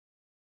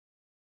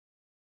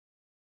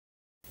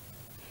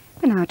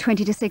And now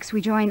 20 to 6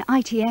 we join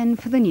ITN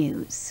for the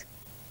news.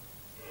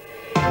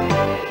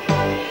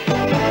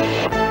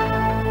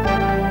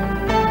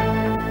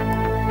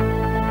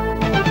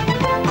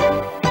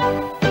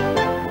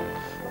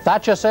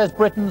 Thatcher says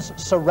Britain's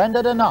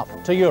surrendered enough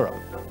to Europe.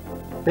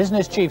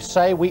 Business chiefs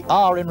say we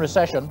are in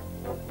recession.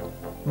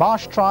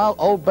 Marsh trial,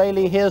 Old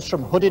Bailey hears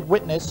from hooded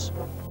witness.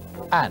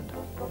 And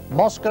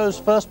Moscow's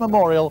first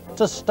memorial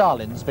to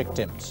Stalin's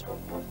victims.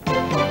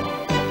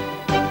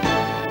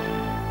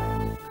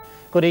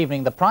 Good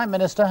evening. The Prime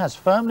Minister has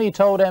firmly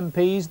told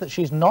MPs that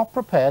she's not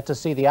prepared to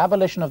see the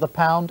abolition of the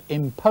pound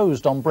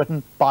imposed on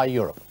Britain by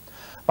Europe.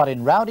 But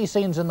in rowdy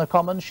scenes in the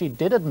Commons, she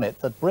did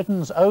admit that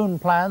Britain's own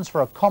plans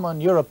for a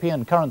common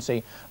European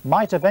currency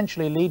might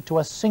eventually lead to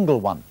a single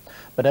one,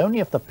 but only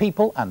if the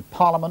people and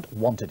Parliament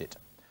wanted it.